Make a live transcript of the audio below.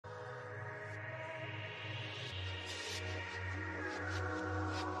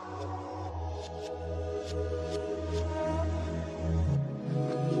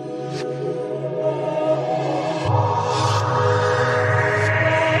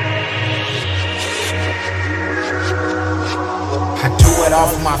it all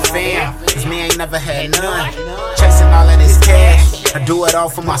for my fam, cause me ain't never had none. Chasing all of this cash, I do it all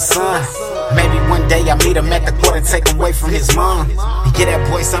for my son. Maybe one day I meet him at the court and take him away from his mom. And get that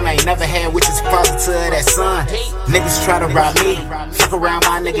boy something I ain't never had, which is father to that son. Niggas try to rob me, fuck around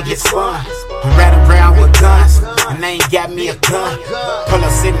my nigga get spun. I'm riding around with guns, and they ain't got me a gun. Pull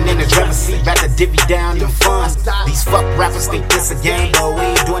up sitting in the driver's seat, about to divvy down them funds. These fuck rappers think this a game, but we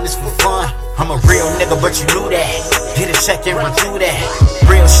ain't doing this for fun. I'm a real nigga, but you knew that. Get a check and run through that.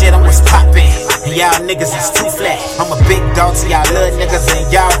 Real shit, I'm what's poppin', and y'all niggas is too flat. I'm a big dog to y'all little niggas, and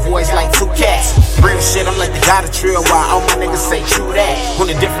y'all boys like two cats. Real shit, I'm like the god of trill, while all my niggas say true that. On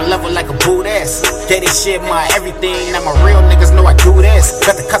a different level like a boot ass. Get this shit my everything, now my real niggas know I do this.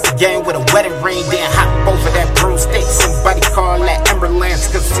 Got the custom game with a wedding ring, then hop over that broomstick. Somebody call that ambulance,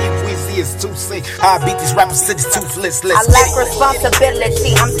 cause T.Weezy is too sick. I beat these rappers to these toothless. I lack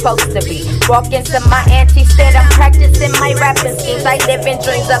responsibility, I'm supposed to be. Walk into my anti-state, I'm practicing my rapping schemes. I live in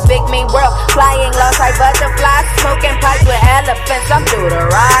dreams, a big mean world. Flying low like butterflies, smoking pipes with elephants. I'm through the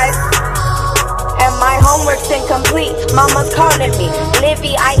rise, and my homework's incomplete. Mama's calling me,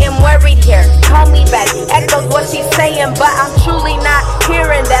 Livy, I am worried here. Call me back, echoes what she's saying, but I'm truly not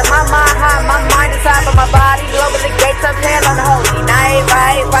hearing that. My mind high, my mind is high, but my body over the gates of hell on a holy night,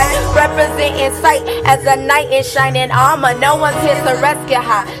 right? Representing sight as a knight in shining armor. No one's here to rescue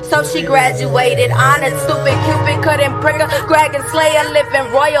her, so she graduated honored. Stupid Cupid couldn't prick her. Greg and Slayer living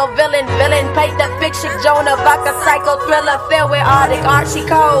royal villain. Played the fiction Joan of Arc, a psycho thriller filled with Arctic Archie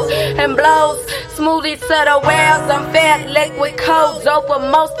cold and blows. Smoothie to the whales, I'm fat liquid codes. Open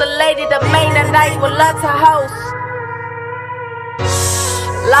most the lady, the main tonight would love to host.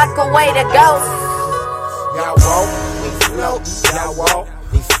 Lock away the ghosts. Y'all walk, we float. Y'all walk,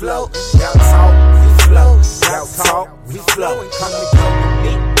 we float. Y'all talk, we float. Y'all talk, we float. Come and go with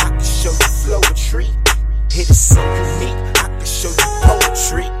me, I can show you flowetry. Hit it so unique, I can show you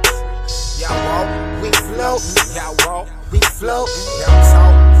poetry. Y'all walk, we float. Y'all walk, we float. Y'all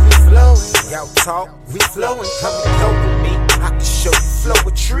talk, we float. Y'all talk, we flowin'. Come and go with me, I can show you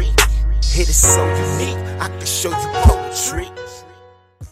flowetry. Hit it so unique, I can show you poetry.